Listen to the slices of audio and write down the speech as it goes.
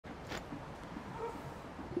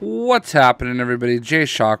What's happening, everybody?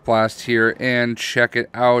 JayShockblast here, and check it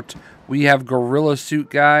out. We have Gorilla Suit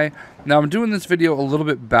Guy. Now, I'm doing this video a little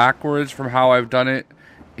bit backwards from how I've done it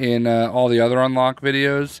in all the other unlock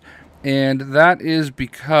videos, and that is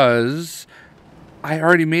because I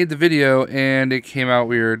already made the video and it came out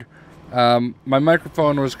weird. My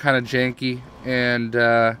microphone was kind of janky, and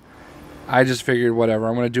I just figured, whatever,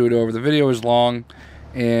 I'm going to do it over. The video is long,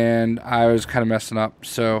 and I was kind of messing up,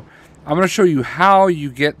 so I'm going to show you how you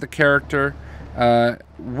get the character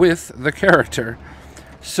with the character.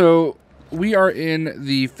 So we are in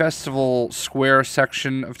the Festival Square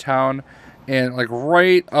section of town, and like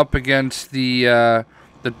right up against the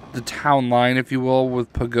town line, if you will,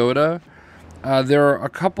 with Pagoda. There are a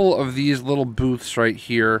couple of these little booths right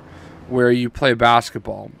here where you play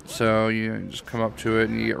basketball. So you just come up to it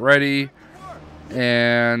and you get ready,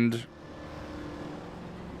 and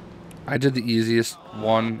I did the easiest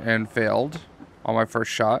one and failed on my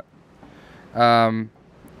first shot.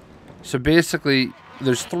 So basically,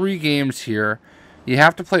 there's 3 games here. You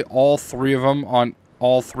have to play all 3 of them on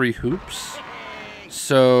all 3 hoops.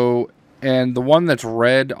 So, and the one that's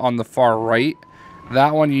red on the far right,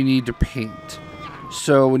 that one you need to paint.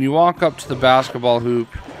 So when you walk up to the basketball hoop,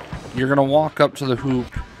 you're going to walk up to the hoop,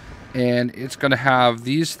 and it's going to have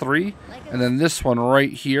these 3, and then this one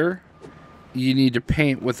right here, you need to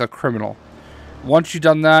paint with a criminal. Once you've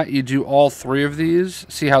done that, you do all 3 of these.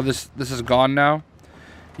 See how this is gone now?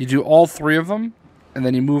 You do all 3 of them, and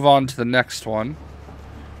then you move on to the next one.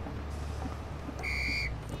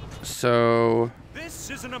 So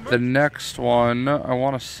the next one, I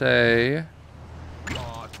want to say,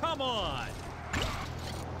 come on,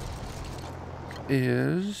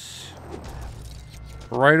 is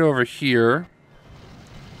right over here.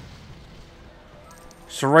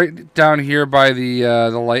 So right down here by the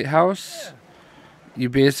lighthouse, you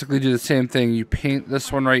basically do the same thing. You paint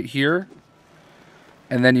this one right here,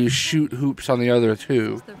 and then you shoot hoops on the other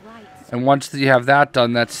 2. And once you have that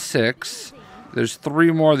done, that's 6. There's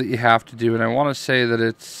 3 more that you have to do, and I want to say that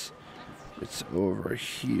it's over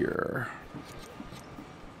here.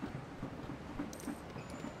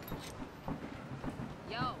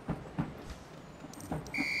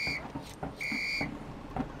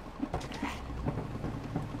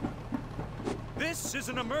 this is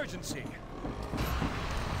an emergency.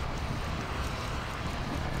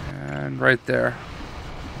 And right there.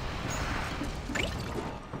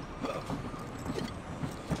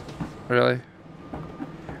 Really?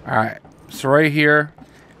 Alright. So right here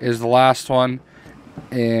is the last one.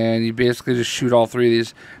 And you basically just shoot all 3 of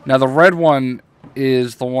these. Now the red one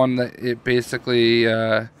is the one that it basically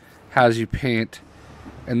has you paint.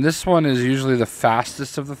 And this one is usually the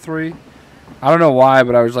fastest of the 3. I don't know why,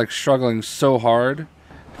 but I was like struggling so hard.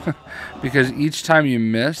 Because each time you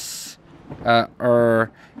miss,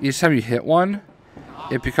 or each time you hit one,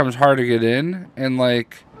 it becomes hard to get in. And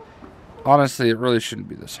like, honestly, it really shouldn't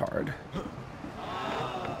be this hard.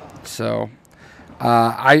 So,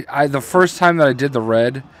 the first time that I did the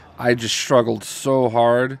red, I just struggled so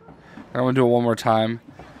hard. I'm gonna do it one more time.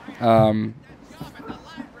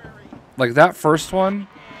 Like that first one,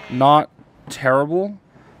 not terrible,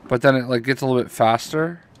 but then it like gets a little bit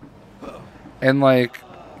faster. And like,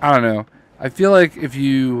 I don't know. I feel like if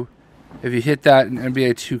you hit that in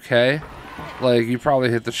NBA 2K, like you probably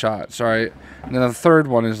hit the shot. Sorry. And then the third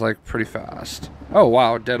one is like pretty fast. Oh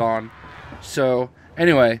wow, dead on. So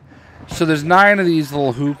anyway, so there's 9 of these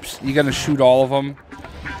little hoops. You're gonna shoot all of them.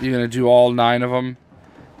 You're gonna do all 9 of them.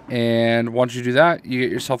 And once you do that, you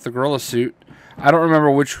get yourself the gorilla suit. I don't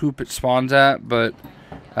remember which hoop it spawns at, but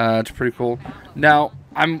it's pretty cool. Now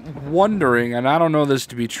I'm wondering, and I don't know this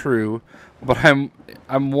to be true, but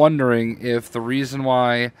I'm wondering if the reason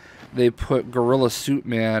why they put Gorilla Suit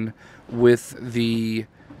Man with the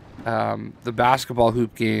basketball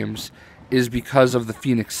hoop games is because of the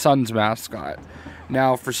Phoenix Suns mascot.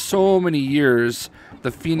 Now, for so many years,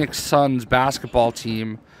 the Phoenix Suns basketball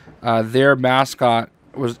team, their mascot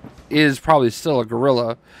is probably still a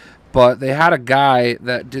gorilla, but they had a guy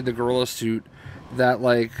that did the gorilla suit that,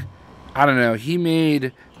 like, I don't know, he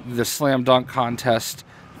made the slam dunk contest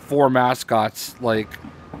for mascots like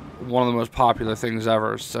one of the most popular things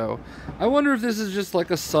ever. So I wonder if this is just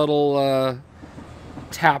like a subtle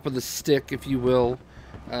tap of the stick, if you will,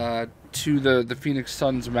 to the Phoenix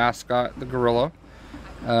Suns mascot, the gorilla.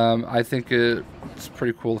 I think it's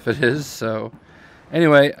pretty cool if it is. So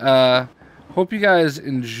anyway, hope you guys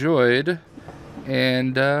enjoyed,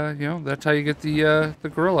 and you know, that's how you get the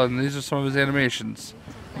gorilla, and these are some of his animations.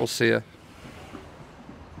 We'll see ya.